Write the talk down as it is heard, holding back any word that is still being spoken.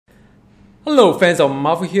Hello fans of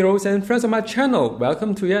Marvel Heroes and friends of my channel.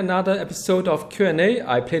 Welcome to yet another episode of Q&A.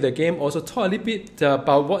 I play the game, also talk a little bit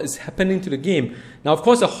about what is happening to the game. Now of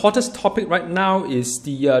course the hottest topic right now is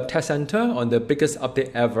the test center on the biggest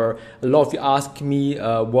update ever. A lot of you ask me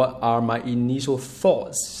what are my initial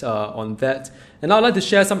thoughts on that. And I'd like to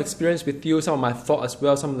share some experience with you, some of my thoughts as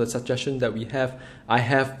well, some of the suggestions that I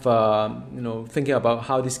have thinking about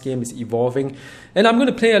how this game is evolving. And I'm going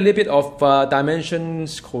to play a little bit of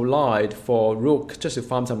Dimensions Collide for Rook, just to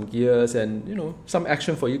farm some gears and some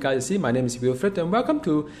action for you guys to see. My name is Wilfred and welcome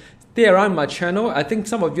to stay around my channel. I think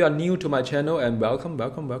some of you are new to my channel and welcome.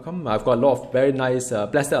 I've got a lot of very nice,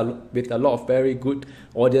 blessed with a lot of very good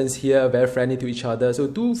audience here, very friendly to each other. So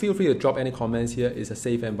do feel free to drop any comments here. It's a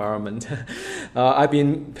safe environment. I've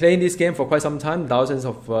been playing this game for quite some time, thousands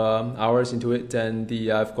of hours into it, and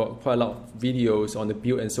I've got quite a lot of videos on the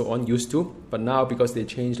build and so on, used to. But now because they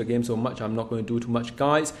changed the game so much, I'm not going to do too much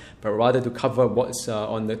guides, but rather to cover what's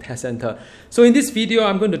on the test center. So in this video,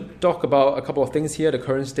 I'm going to talk about a couple of things here, the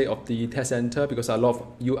current state of the test center, because a lot of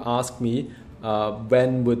you ask me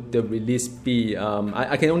when would the release be.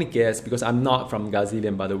 I can only guess because I'm not from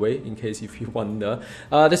Gazillion, by the way, in case if you wonder.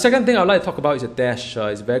 The second thing I'd like to talk about is the dash.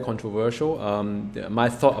 It's very controversial. My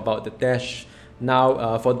thought about the dash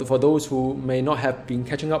now, for those who may not have been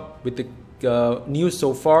catching up with the news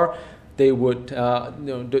so far, they would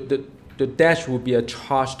the dash will be a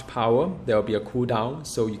charged power. There will be a cooldown,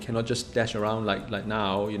 so you cannot just dash around like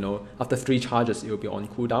now. After 3 charges, it will be on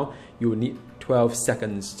cooldown. You will need 12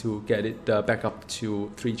 seconds to get it back up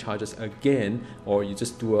to 3 charges again, or you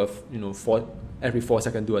just do every 4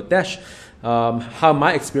 seconds do a dash. How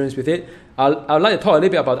my experience with it, I'd like to talk a little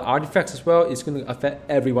bit about the artifacts as well. It's going to affect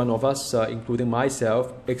every one of us, including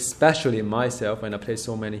myself, especially myself when I play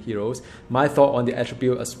so many heroes. My thought on the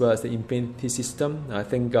attribute as well as the infinity system. I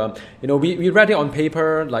think we read it on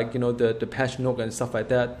paper, like the patch note and stuff like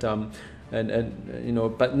that.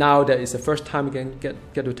 But now that is the first time we can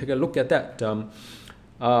get to take a look at that.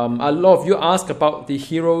 A lot of you ask about the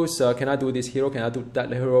heroes. Can I do this hero? Can I do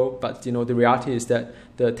that hero? But the reality is that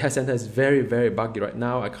the test center is very, very buggy right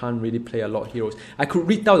now. I can't really play a lot of heroes. I could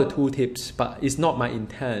read out the tooltips, but it's not my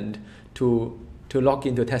intent to log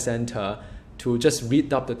into test center to just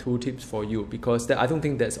read up the tooltips for you, because I don't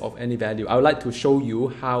think that's of any value. I would like to show you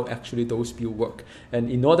how actually those builds work.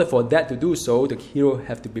 And in order for that to do so, the hero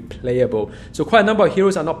have to be playable. So quite a number of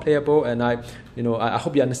heroes are not playable, and I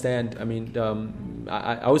hope you understand. I mean,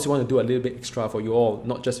 I also want to do a little bit extra for you all,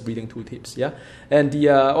 not just reading tooltips, yeah? And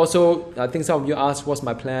also, I think some of you asked what's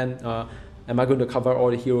my plan. Am I going to cover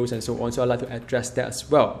all the heroes and so on? So I'd like to address that as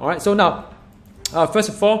well. All right, so now, first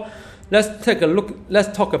of all, let's take a look.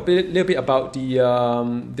 Let's talk little bit about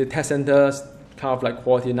the test center's kind of like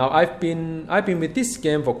quality. Now I've been with this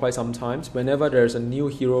game for quite some time. Whenever there's a new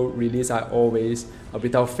hero release, I always,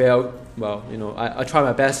 without fail, I try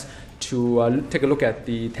my best to take a look at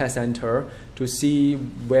the test center to see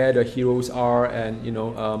where the heroes are and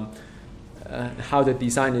how the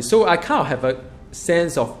design is. So I kind of have a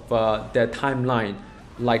sense of their timeline,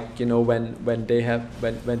 like when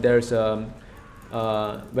there's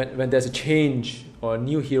when there's a change or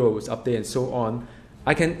new heroes update and so on,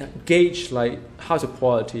 I can gauge like how's the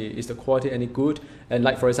quality. Is the quality any good? And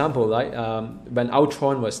like for example, when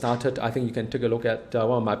Ultron was started, I think you can take a look at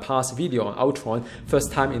one of my past video on Ultron.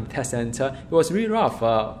 First time in test center, it was really rough.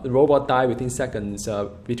 The robot died within seconds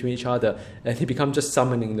between each other, and he became just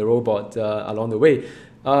summoning the robot along the way.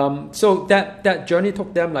 So that journey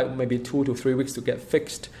took them like maybe 2 to 3 weeks to get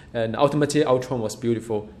fixed, and ultimately Ultron was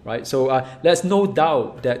beautiful, right? So there's no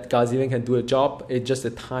doubt that Gazillion can do a job. It's just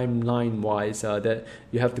the timeline wise that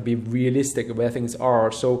you have to be realistic where things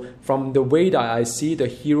are. So from the way that I see the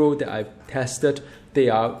hero that I've tested, they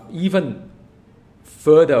are even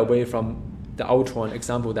further away from the Ultron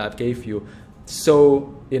example that I gave you.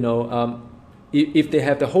 So if they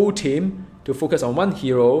have the whole team to focus on one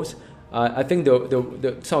hero, I think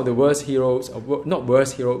some of the worst heroes, not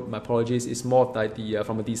worst hero, my apologies, is more like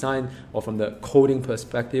from a design or from the coding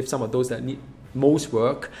perspective, some of those that need most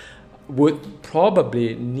work would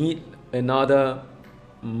probably need another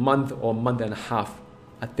month or month and a half,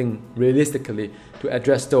 I think, realistically, to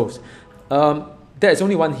address those. There's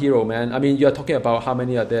only one hero, man. I mean, you're talking about how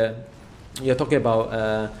many are there? You're talking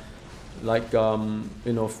about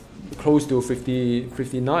close to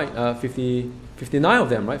 59 of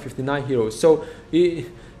them, right? 59 heroes. So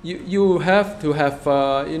you have to have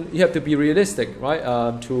you have to be realistic, right?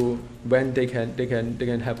 To when they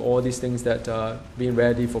can have all these things that being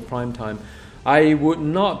ready for prime time. I would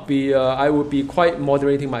not be. I would be quite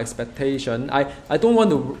moderating my expectation. I don't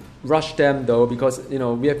want to rush them though, because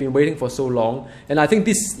we have been waiting for so long, and I think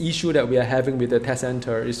this issue that we are having with the test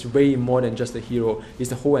center is way more than just the hero. It's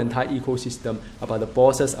the whole entire ecosystem, about the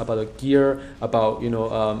bosses, about the gear, about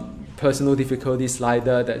personal difficulty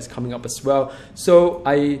slider that is coming up as well. So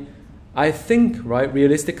I think, right,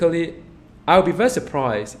 realistically, I'll be very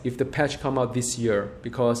surprised if the patch come out this year,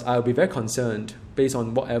 because I'll be very concerned based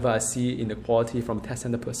on whatever I see in the quality from test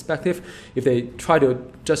center perspective. If they try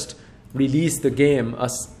to just release the game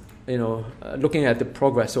as looking at the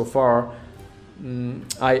progress so far,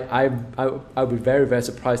 I'll be very, very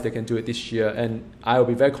surprised they can do it this year, and I'll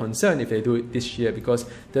be very concerned if they do it this year, because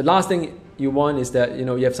the last thing you want is that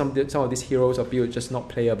you have some of these heroes or builds just not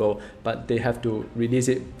playable, but they have to release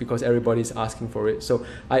it because everybody's asking for it. So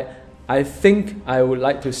I think I would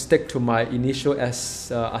like to stick to my initial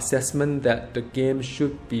assessment that the game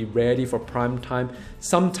should be ready for prime time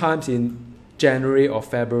sometimes in January or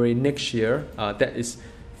February next year. That is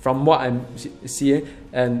from what I'm seeing,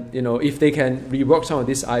 and if they can rework some of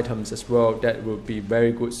these items as well, that would be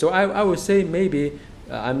very good. So I would say maybe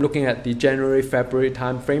I'm looking at the January-February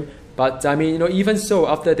time frame. But I mean, even so,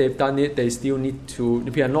 after they've done it, they still need to.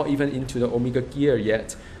 We are not even into the Omega gear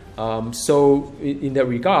yet. So in that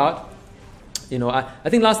regard, I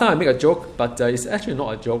think last time I made a joke, but it's actually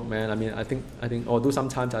not a joke, man. I mean, I think although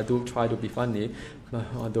sometimes I do try to be funny,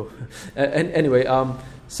 anyway,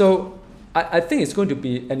 so I think it's going to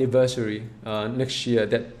be anniversary next year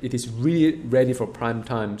that it is really ready for prime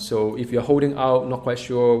time. So if you're holding out, not quite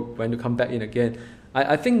sure when to come back in again,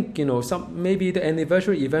 I think maybe the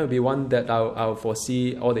anniversary event will be one that I'll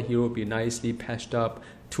foresee all the heroes will be nicely patched up,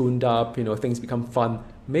 tuned up, things become fun.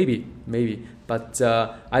 Maybe, but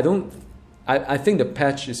I think the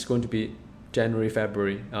patch is going to be January,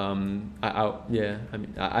 February.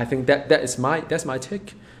 I think that's my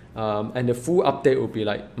take. And the full update will be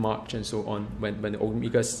like March and so on, when the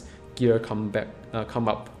Omega's gear come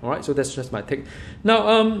up. All right, so that's just my take.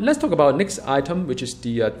 Now let's talk about next item, which is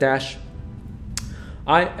the dash.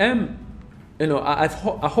 I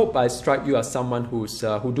hope I strike you as someone who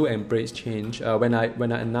do embrace change. When I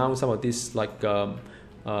announce some of these like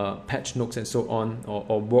patch notes and so on,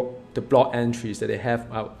 or the blog entries that they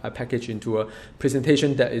have, I package into a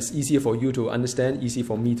presentation that is easier for you to understand, easy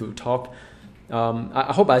for me to talk.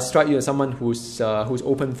 I hope I strike you as someone who's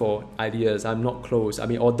open for ideas. I'm not closed. I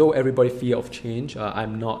mean, although everybody fear of change,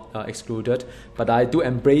 I'm not excluded, but I do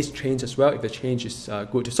embrace change as well if the change is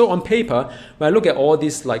good. So on paper, when I look at all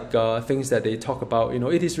these like things that they talk about,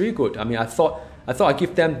 it is really good. I mean, I thought I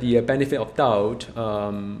give them the benefit of doubt,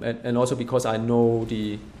 and also because I know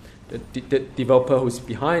the developer who's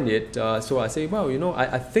behind it. So I say, well,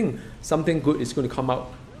 I think something good is going to come out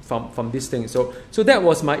from this thing. So that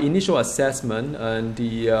was my initial assessment, and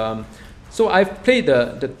so I've played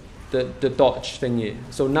the dodge thingy.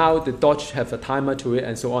 So now the dodge have a timer to it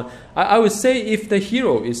and so on. I would say if the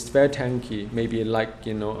hero is very tanky, maybe like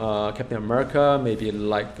Captain America, maybe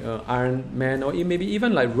like Iron Man, or maybe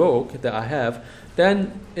even like Rogue that I have, then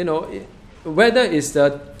whether it's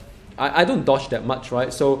I don't dodge that much,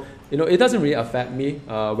 right? So it doesn't really affect me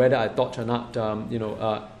whether I dodge or not.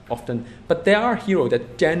 Often, but there are heroes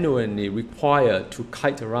that genuinely require to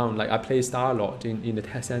kite around. Like I play Star-Lord in the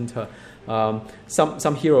test center.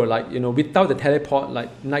 Some hero like without the teleport, like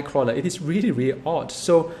Nightcrawler, it is really, really odd.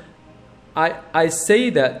 So I say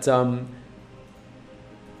that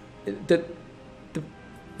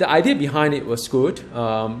the idea behind it was good,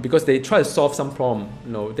 because they try to solve some problem.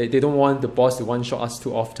 They don't want the boss to one-shot us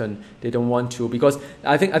too often. They don't want to, because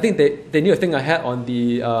I think they need to think ahead on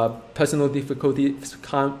the personal difficulty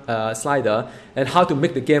slider and how to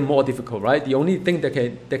make the game more difficult, right? The only thing that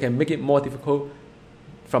can make it more difficult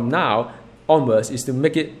from now onwards is to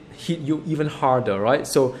make it hit you even harder, right?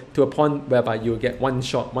 So to a point whereby you get one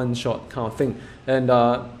shot kind of thing, and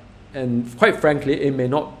quite frankly, it may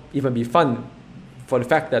not even be fun, for the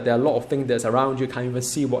fact that there are a lot of things that's around you, can't even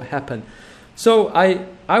see what happened. So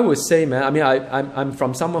I would say, man, I mean, I'm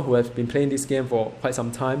from someone who has been playing this game for quite some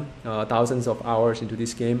time, thousands of hours into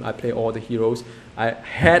this game. I play all the heroes. I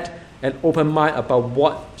had an open mind about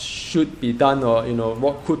what should be done, or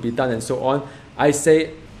what could be done and so on. I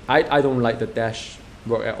say I don't like the dash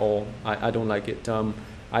work at all. I don't like it. Can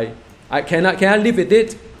I live with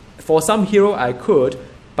it? For some hero I could,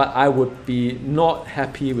 but I would be not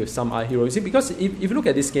happy with some other heroes. Because if you look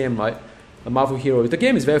at this game, right, a Marvel hero, the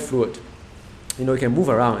game is very fluid. You can move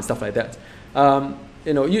around and stuff like that.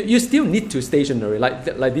 You still need to stationary,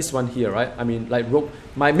 like this one here, right? I mean, like Rogue,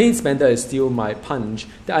 my main spender is still my punch.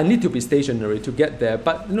 That I need to be stationary to get there.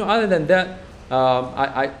 But other than that,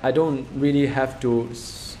 I don't really have to,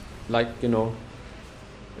 like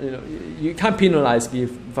you can't penalize me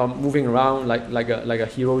from moving around like a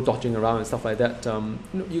hero dodging around and stuff like that.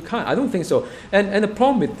 You can't. I don't think so. And the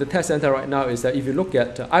problem with the test center right now is that if you look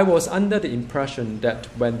at, I was under the impression that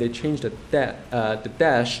when they changed the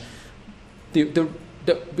dash,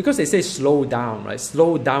 because they say slow down, right?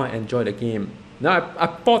 Slow down and enjoy the game. Now I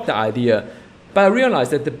bought the idea, but I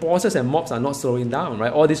realized that the bosses and mobs are not slowing down,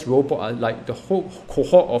 right? All these robots are like the whole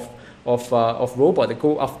cohort of robots that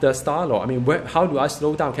go after Star-Lord. I mean, how do I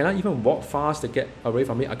slow down? Can I even walk fast to get away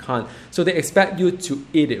from it? I can't. So they expect you to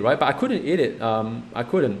eat it, right? But I couldn't eat it. I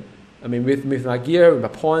couldn't. I mean, with my gear, with my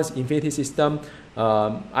points, infinity system,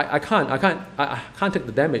 I can't take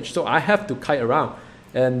the damage. So I have to kite around.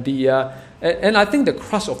 And and I think the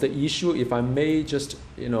crux of the issue, if I may just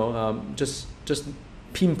just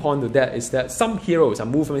pinpoint to that, is that some heroes are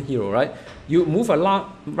movement hero, right? You move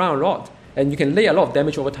around a lot, and you can lay a lot of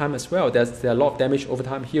damage over time as well. There are a lot of damage over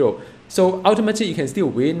time hero. So ultimately, you can still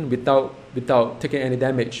win without taking any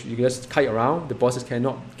damage. You just kite around. The bosses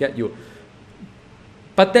cannot get you.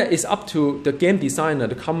 But that is up to the game designer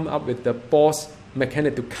to come up with the boss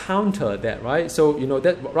mechanic to counter that, right? So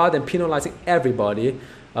that rather than penalizing everybody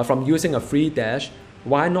from using a free dash,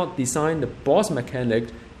 why not design the boss mechanic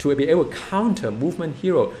to be able to counter movement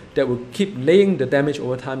hero that will keep laying the damage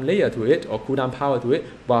over time layer to it or cooldown power to it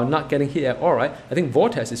while not getting hit at all, right? I think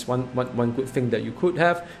Vortex is one good thing that you could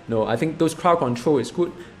have. I think those crowd control is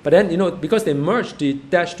good. But then, because they merged the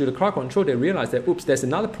dash to the crowd control, they realized that, oops, there's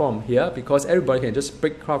another problem here because everybody can just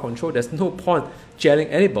break crowd control. There's no point jailing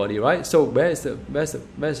anybody, right? So where's the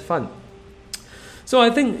fun? So I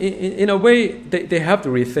think in a way they have to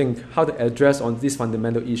rethink how to address on this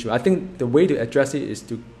fundamental issue. I think the way to address it is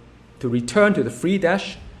to return to the free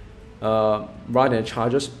dash rather than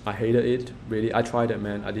charges. I hated it, really. I tried it,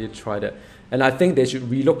 man. I did try that. And I think they should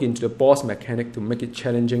relook into the boss mechanic to make it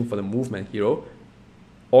challenging for the movement hero.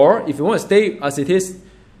 Or if you want to stay as it is,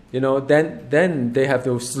 then they have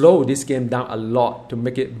to slow this game down a lot to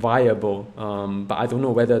make it viable. But I don't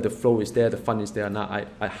know whether the flow is there, the fun is there or not.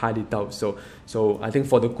 I highly doubt so. So I think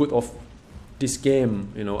for the good of this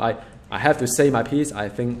game, I have to say my piece. I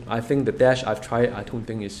think the dash I've tried, I don't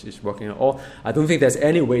think is working at all. I don't think there's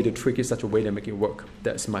any way to trick it such a way to make it work.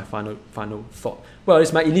 That's my final thought. Well,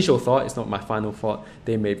 it's my initial thought. It's not my final thought.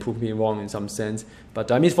 They may prove me wrong in some sense.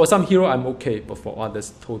 But I mean, for some hero, I'm okay. But for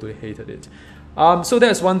others, totally hated it. So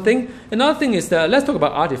that's one thing. Another thing is that let's talk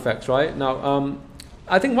about artifacts, right? Now,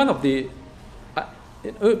 I think one of the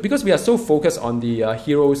because we are so focused on the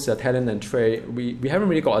hero's talent and trait, we haven't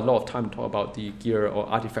really got a lot of time to talk about the gear or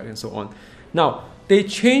artifact and so on. Now, they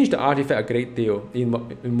changed the artifact a great deal. In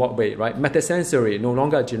what way, right? Metasensory, no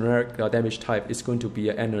longer a generic damage type. It's going to be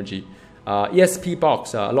an energy. ESP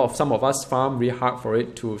box, some of us farm really hard for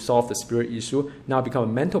it to solve the spirit issue. Now become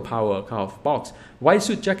a mental power kind of box. White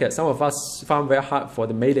suit jacket, some of us farm very hard for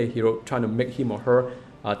the melee hero, trying to make him or her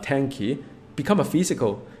tanky. Become a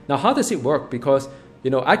physical. Now, how does it work? Because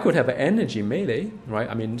I could have an energy melee, right?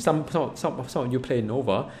 I mean, some of you play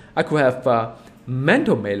Nova. I could have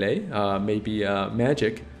mental melee, maybe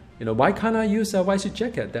magic. Why can't I use a white suit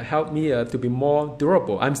jacket that help me to be more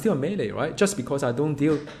durable? I'm still a melee, right? Just because I don't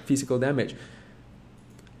deal physical damage.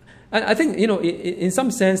 And I think, in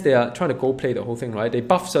some sense, they are trying to go play the whole thing, right? They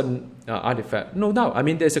buff certain artifact. No doubt. I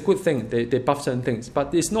mean, there's a good thing. They buff certain things,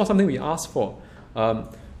 but it's not something we ask for.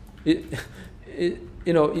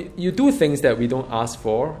 You do things that we don't ask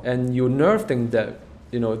for, and you nerf things that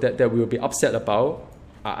that we will be upset about.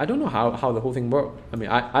 I don't know how the whole thing works. I mean,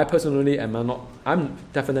 I personally I'm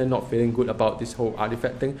definitely not feeling good about this whole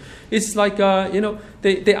artifact thing. It's like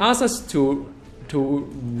they ask us to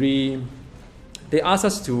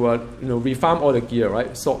refarm all the gear,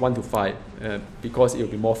 right? Sort 1 to 5 because it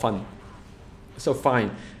will be more fun. So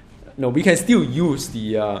fine, we can still use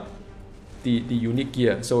the unique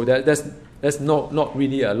gear. So that's not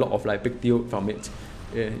really a lot of big deal from it,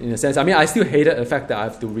 in a sense. I mean, I still hated the fact that I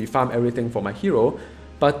have to refarm everything for my hero,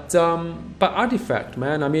 but artifact,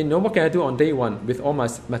 man. I mean, what can I do on day one with all my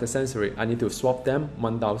metasensory? I need to swap them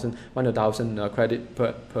 1,000 credit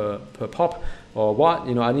per pop, or what?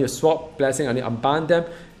 I need to swap blessing. I need to unbind them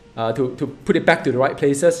to put it back to the right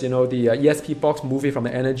places. The ESP box, move it from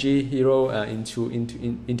the energy hero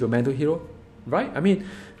into a mental hero, right? I mean,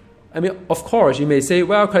 of course, you may say,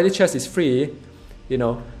 well, credit chest is free,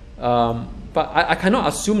 but I cannot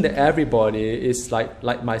assume that everybody is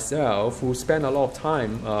like myself who spend a lot of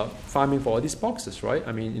time farming for all these boxes, right?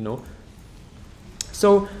 I mean,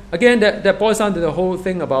 So again, that boils down to the whole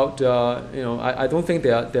thing about, I don't think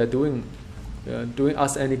they're doing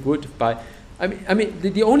us any good by. I mean,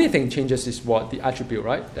 the only thing changes is what? The attribute,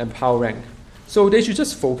 right? And power rank. So they should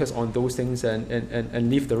just focus on those things and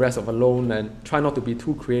leave the rest of alone and try not to be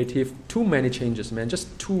too creative. Too many changes, man. Just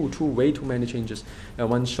way too many changes at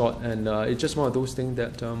one shot. And it's just one of those things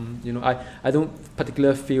that, I don't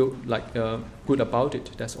particularly feel like good about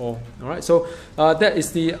it. That's all. All right. So that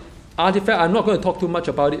is the artifact. I'm not going to talk too much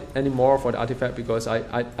about it anymore for the artifact because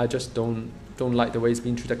I just don't like the way it's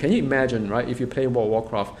being treated. Can you imagine, right, if you play World of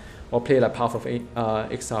Warcraft or play like Path of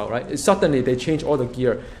Exile, right? Suddenly they change all the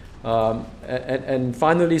gear. And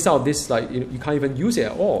finally, some of this, like you can't even use it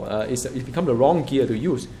at all. It becomes the wrong gear to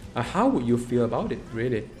use. How would you feel about it,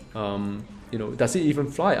 really? Does it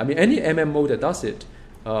even fly? I mean, any MMO that does it,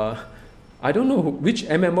 I don't know which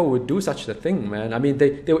MMO would do such a thing, man. I mean,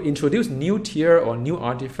 they will introduce new tier or new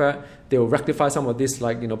artifact. They will rectify some of this,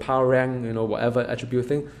 like power rank, whatever attribute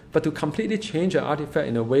thing. But to completely change an artifact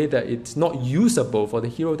in a way that it's not usable for the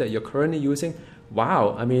hero that you're currently using,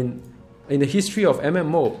 wow. I mean, in the history of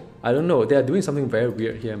MMO, I don't know. They are doing something very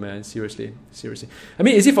weird here, man. Seriously. I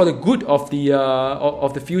mean, is it for the good of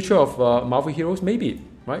the future of Marvel heroes? Maybe,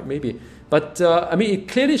 right? Maybe. But I mean, it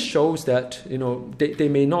clearly shows that they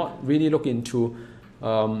may not really look into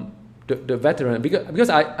the veteran because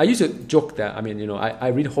I used to joke that I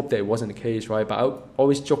really hope that it wasn't the case, right? But I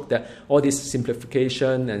always joke that all this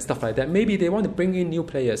simplification and stuff like that, maybe they want to bring in new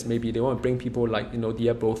players, maybe they want to bring people like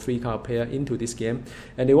Diablo 3 kind of player into this game,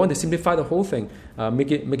 and they want to simplify the whole thing,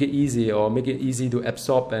 make it easy or make it easy to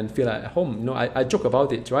absorb and feel at home. I joke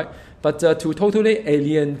about it, right? But to totally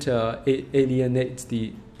alienate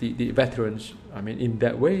the veterans, I mean, in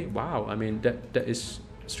that way, wow. I mean, that is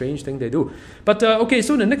strange thing they do. But okay,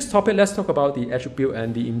 so the next topic, let's talk about the attribute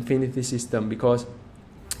and the infinity system, because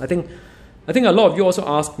I think a lot of you also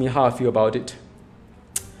asked me how I feel about it.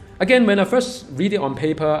 Again, when I first read it on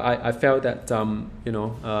paper, I felt that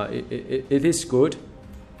it is good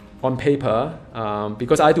on paper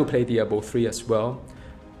because I do play Diablo 3 as well.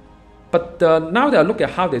 But now that I look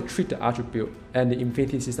at how they treat the attribute and the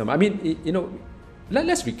infinity system, I mean,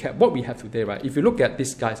 let's recap what we have today, right? If you look at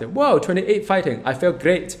this guy, say, wow, 28 fighting, I felt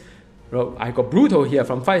great. I got brutal here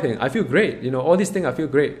from fighting, I feel great. All these things, I feel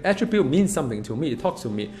great. Attribute means something to me, it talks to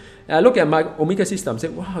me. And I look at my Omega system, say,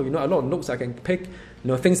 wow, a lot of notes I can pick,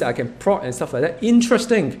 things that I can prod and stuff like that.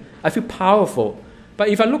 Interesting, I feel powerful. But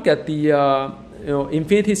if I look at the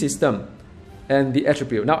infinity system and the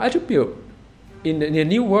attribute, now attribute, in the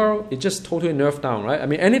new world, it just totally nerfed down, right? I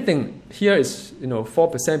mean, anything here is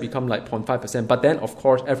 4% become like 0.5%. But then, of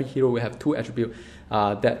course, every hero will have 2 attributes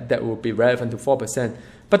that will be relevant to 4%.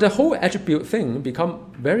 But the whole attribute thing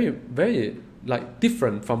become very, very like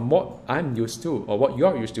different from what I'm used to or what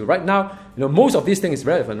you're used to. Right now, most of these things is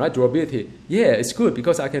relevant, right? Durability, yeah, it's good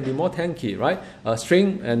because I can be more tanky, right?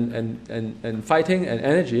 Strength and fighting and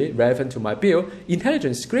energy relevant to my build.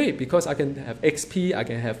 Intelligence is great because I can have XP, I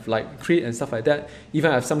can have like crit and stuff like that.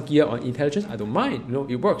 Even I have some gear on intelligence, I don't mind,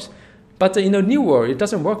 it works. But in the new world, it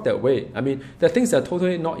doesn't work that way. I mean, there are things that are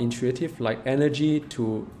totally not intuitive, like energy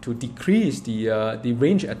to decrease the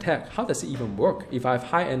range attack. How does it even work? If I have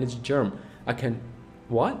high energy germ, I can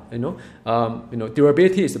what?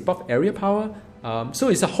 Durability is above area power. So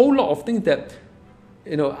it's a whole lot of things that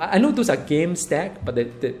I know those are game stack, but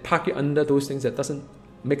they park it under those things that doesn't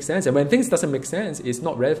make sense. And when things doesn't make sense, it's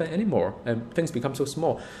not relevant anymore, and things become so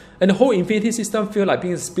small. And the whole infinity system feel like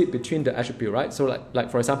being split between the attribute, right? So like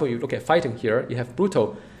for example, you look at fighting here, you have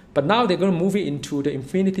brutal, but now they're going to move it into the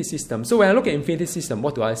infinity system. So when I look at infinity system,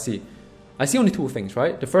 what do I see? I see only 2 things,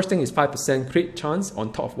 right? The first thing is 5% crit chance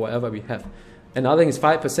on top of whatever we have. Another thing is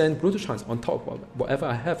 5% brutal chance on top of whatever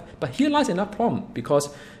I have. But here lies another problem, because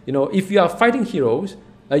if you are fighting heroes,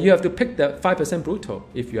 you have to pick the 5% brutal.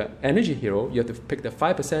 If you're an energy hero, you have to pick the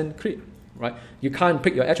 5% crit, right? You can't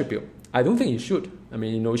pick your attribute. I don't think you should. I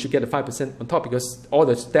mean, you should get the 5% on top because all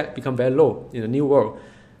the stats become very low in the new world.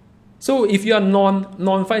 So if you are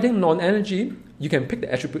non-fighting, non-energy, you can pick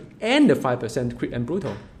the attribute and the 5% crit and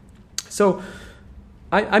brutal. So,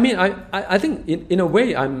 I think in a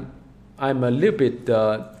way I'm a little bit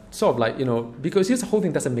sort of like, because this whole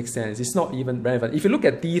thing doesn't make sense. It's not even relevant. If you look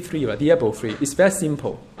at D3, right, Diablo 3, it's very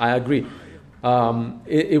simple. I agree.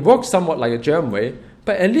 It works somewhat like a germ way,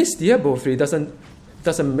 but at least Diablo 3 doesn't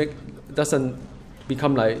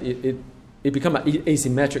become like it become like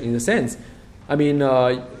asymmetric in a sense. I mean,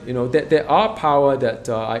 there are power that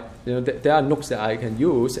there are nooks that I can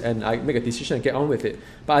use, and I make a decision and get on with it.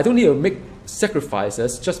 But I don't need to make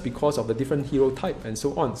sacrifices just because of the different hero type and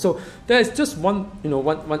so on. So there is just one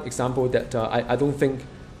example that I don't think.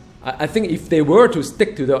 I think if they were to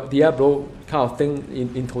stick to the Diablo kind of thing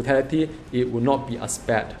in totality, it would not be as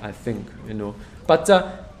bad, I think. But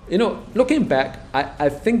you know, looking back, I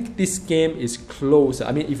think this game is closer.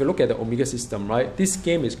 I mean, if you look at the Omega system, right, this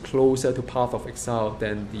game is closer to Path of Exile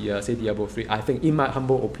than the say Diablo 3. I think, in my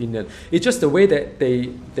humble opinion, it's just the way that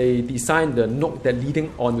they design the note that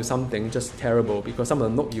leading on to something just terrible. Because some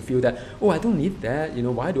of the note you feel that, oh, I don't need that. You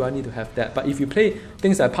know, why do I need to have that? But if you play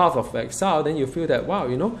things like Path of Exile, then you feel that, wow,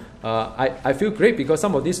 you know, I feel great because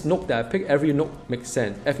some of these note that I pick, every note makes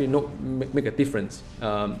sense. Every note make a difference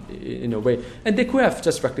in a way, and they could have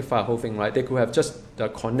just rectified the whole thing, right? They could have just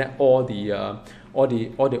connect all the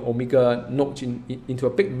Omega nodes into a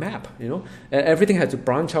big map, you know, and everything had to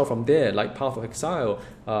branch out from there, like Path of Exile,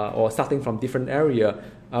 or starting from different area.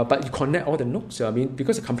 But you connect all the nodes. I mean,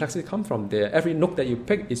 because the complexity comes from there. Every node that you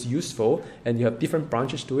pick is useful, and you have different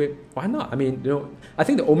branches to it. Why not? I mean, you know, I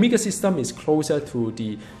think the Omega system is closer to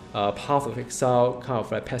the Path of Exile kind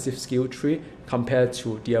of like passive skill tree compared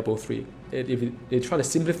to Diablo 3. If they try to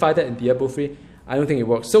simplify that in Diablo 3, I don't think it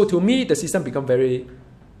works. So to me, the system become very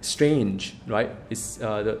strange, right? It's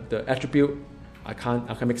the attribute, I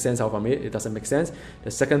can't make sense out of it. It doesn't make sense.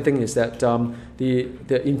 The second thing is that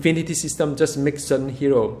the infinity system just makes certain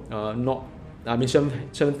hero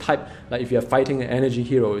certain type, like if you're fighting an energy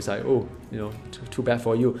hero, it's like, oh, you know, too bad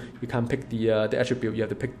for you. You can't pick the attribute. You have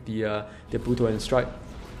to pick the brutal and strike.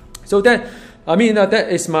 So that, I mean, that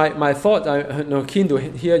is my thought. I'm keen to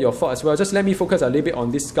hear your thought as well. Just let me focus a little bit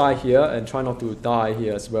on this guy here and try not to die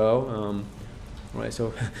here as well. Right,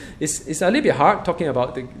 so it's a little bit hard talking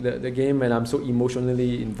about the game when I'm so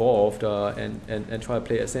emotionally involved and try to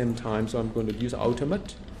play at the same time. So I'm going to use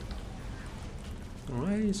ultimate. All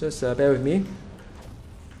right, just bear with me.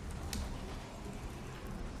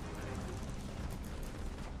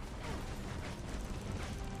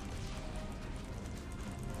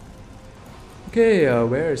 Okay,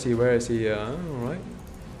 where is he? Where is he? All right.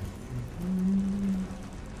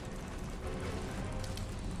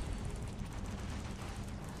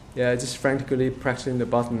 Yeah, just frantically pressing the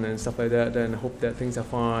button and stuff like that, and hope that things are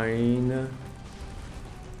fine.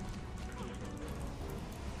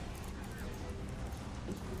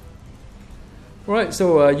 Right,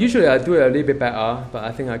 so usually I do it a little bit better, but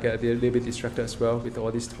I think I get a little bit distracted as well with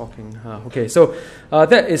all this talking. Okay, so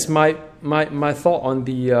that is my thought on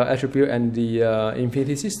the attribute and the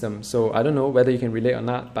infinity system. So I don't know whether you can relate or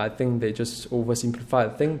not, but I think they just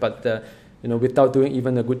oversimplify the thing. But you know, without doing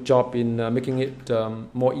even a good job in making it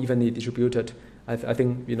more evenly distributed, I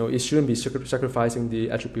think, you know, it shouldn't be sacrificing the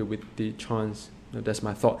attribute with the chance. You know, that's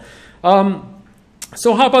my thought.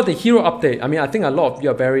 So how about the hero update? I mean, I think a lot of you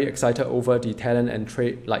are very excited over the talent and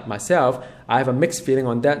trait like myself. I have a mixed feeling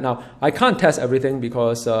on that. Now, I can't test everything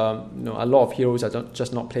because you know, a lot of heroes are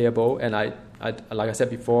just not playable, and I like I said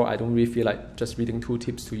before, I don't really feel like just reading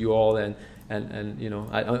tooltips to you all, and you know,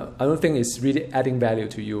 I don't think it's really adding value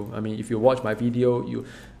to you. I mean, if you watch my video, you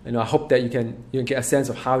know, I hope that you can get a sense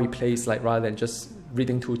of how he plays, like, rather than just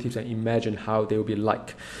reading tooltips and imagine how they will be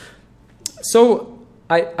like. So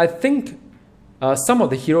I think some of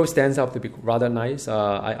the heroes stands out to be rather nice.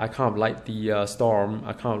 I kind of like the Storm.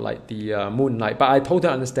 I kind of like the Moon Knight. But I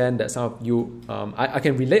totally understand that some of you, I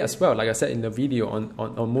can relate as well. Like I said in the video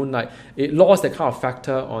on Moon Knight, it lost the kind of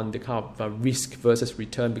factor on the kind of risk versus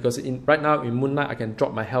return. Because right now in Moon Knight, I can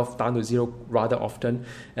drop my health down to 0 rather often.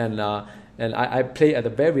 And I play at a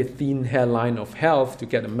very thin hairline of health to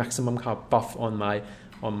get the maximum kind of buff on my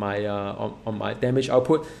damage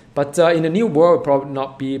output. But in the new world, probably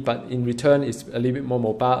not be, but in return, it's a little bit more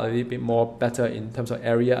mobile, a little bit more better in terms of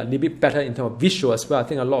area, a little bit better in terms of visual as well. I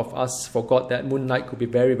think a lot of us forgot that Moon Knight could be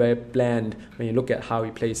very, very bland when you look at how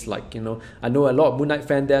he plays. Like, you know, I know a lot of Moon Knight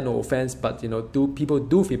fans there, no offense, but, you know, people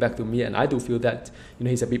do feedback to me, and I do feel that, you know,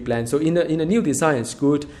 he's a bit bland. So in the new design, it's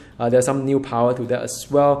good. There's some new power to that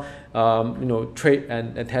as well. You know, trait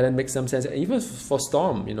and talent makes some sense. And even for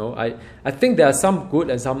Storm, you know, I think there are some good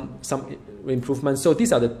and some improvements. So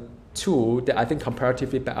these are the two that I think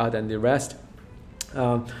comparatively better than the rest.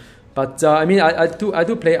 But I mean, I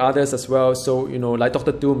do play others as well. So, you know, like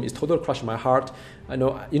Dr. Doom is totally crushed my heart. I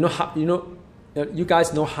know, you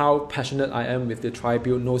guys know how passionate I am with the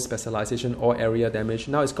tri-build, no specialization or area damage.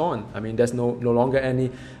 Now it's gone. I mean, there's no longer any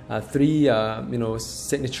 3 you know,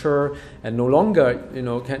 signature, and no longer, you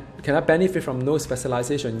know, can I benefit from no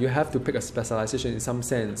specialization. You have to pick a specialization in some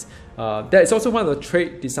sense. That is also one of the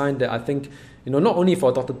trait design that I think, you know, not only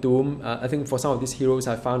for Dr. Doom, I think for some of these heroes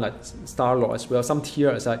I found, like Star-Lord as well, some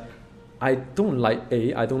tier is like, I don't like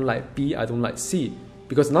A, I don't like B, I don't like C,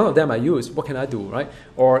 because none of them I use. What can I do, right?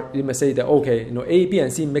 Or you may say that, okay, you know, A, B,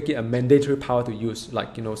 and C make it a mandatory power to use.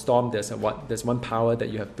 Like, you know, Storm, there's one power that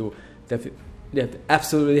you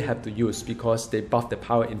absolutely have to use because they buff the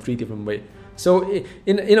power in 3 different ways. So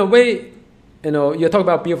in a way, you're talking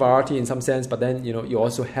about build variety in some sense, but then you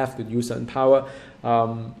also have to use certain power.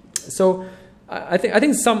 So I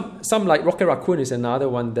think some like Rocket Raccoon is another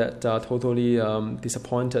one that totally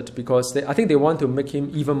disappointed, because I think they want to make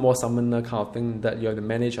him even more summoner kind of thing, that you have to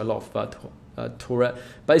manage a lot of turret,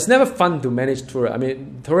 but it's never fun to manage turret. I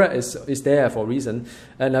mean, turret is there for a reason,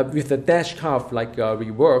 and with the dash kind of like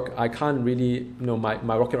rework, I can't really,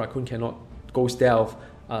 my Rocket Raccoon cannot go stealth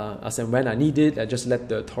as and when I need it. I just let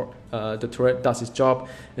the turret does its job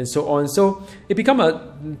and so on. So it become a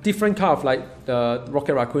different kind of like the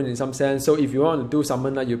Rocket Raccoon in some sense. So if you want to do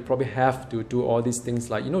summoner, you probably have to do all these things,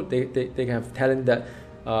 like they can have talent that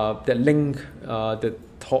link the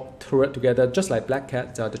turret together, just like Black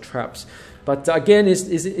Cat, the traps. But again,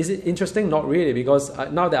 is it interesting? Not really, because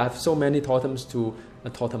now that I have so many totems to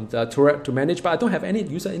turret to manage, but I don't have any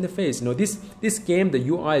user interface. This game, the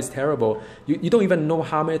UI is terrible. You don't even know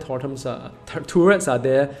how many totems turrets are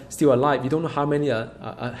there still alive. You don't know how many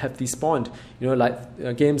have despawned.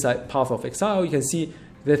 Like games like Path of Exile, you can see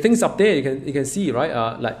the things up there. You can see,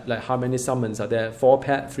 right? Like how many summons are there? 4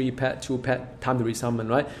 pet, 3 pet, 2 pet, time to resummon,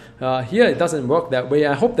 right? Here it doesn't work that way.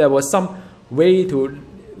 I hope there was some way to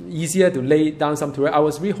easier to lay down some turret. I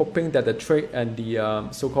was really hoping that the trait and the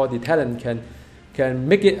so-called the talent can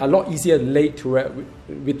make it a lot easier to lay turret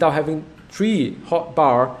without having 3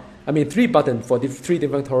 buttons for the 3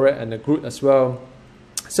 different turret and the Groot as well.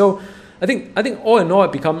 So I think all in all,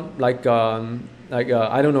 it become like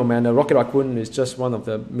I don't know, man. The Rocket Raccoon is just one of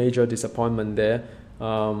the major disappointment there.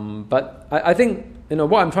 But I think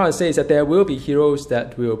what I'm trying to say is that there will be heroes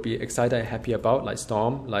that we'll be excited and happy about, like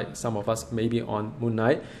Storm, like some of us maybe on Moon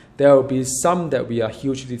Knight. There will be some that we are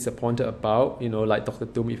hugely disappointed about, like Dr.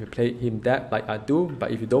 Doom, if you play him that, like I do,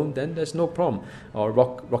 but if you don't, then there's no problem, or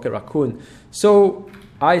Rocket Raccoon. So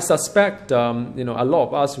I suspect, a lot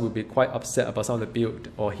of us will be quite upset about some of the build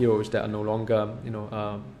or heroes that are no longer,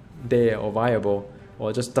 there or viable,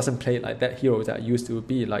 or just doesn't play like that hero that used to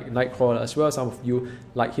be, like Nightcrawler as well. Some of you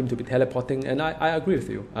like him to be teleporting, and I agree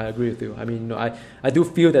with you. I mean, I do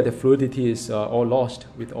feel that the fluidity is all lost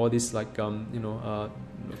with all this like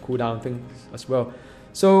cooldown things as well.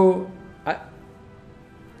 So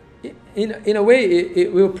in a way,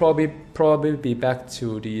 it will probably be back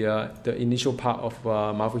to the initial part of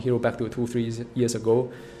Marvel Hero back to 2-3 years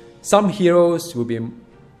ago. Some heroes will be,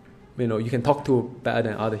 you can talk to better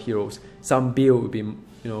than other heroes. Some build will be,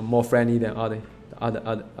 more friendly than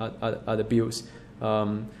other builds.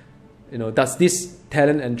 Does this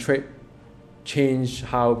talent and trait change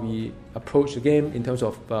how we approach the game in terms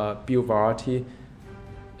of build variety?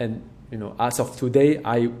 And as of today,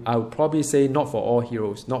 I would probably say not for all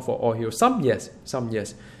heroes. Some yes,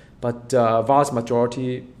 but vast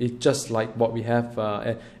majority is just like what we have,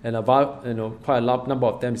 and quite a lot number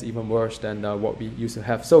of them is even worse than what we used to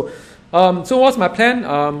have. So what's my plan?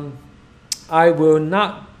 I will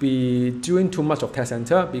not be doing too much of test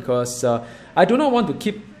center, because I do not want to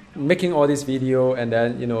keep making all this video and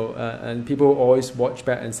then and people always watch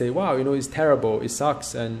back and say, wow, it's terrible, it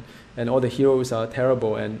sucks, and all the heroes are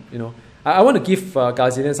terrible, and I want to give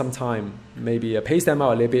Gazillion some time, maybe pace them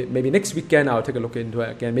out a little bit. Maybe next weekend I'll take a look into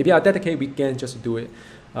it again. Maybe I'll dedicate weekend just to do it,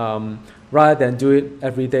 rather than do it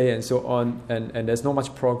every day and so on. And there's not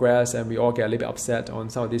much progress, and we all get a little bit upset on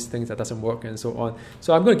some of these things that doesn't work and so on.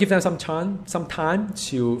 So I'm going to give them some time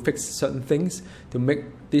to fix certain things to make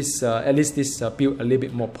this at least this build a little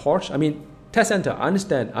bit more polished. I mean, test center, I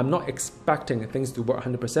understand. I'm not expecting things to work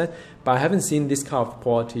 100%, but I haven't seen this kind of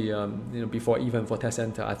quality, before even for test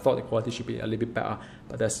center. I thought the quality should be a little bit better,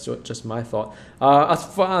 but that's just my thought. As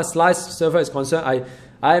far as live server is concerned,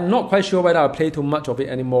 I'm not quite sure whether I'll play too much of it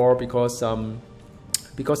anymore, because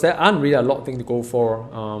there aren't really a lot of things to go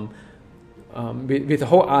for. With the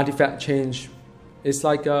whole artifact change, it's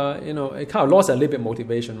like it kind of lost a little bit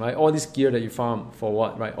motivation, right? All this gear that you farm for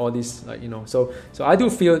what, right? All this, so I do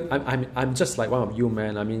feel I'm just like one of you,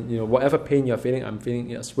 man. I mean, whatever pain you're feeling, I'm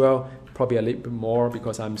feeling it as well. Probably a little bit more,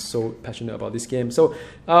 because I'm so passionate about this game. So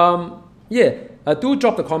do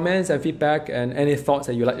drop the comments and feedback and any thoughts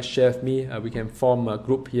that you'd like to share with me. We can form a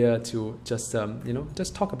group here to just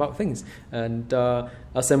just talk about things, and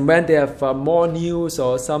as and when they have more news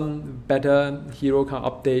or some better hero kind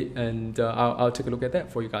of update, and I'll take a look at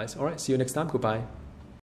that for you guys. All right, see you next time. Goodbye.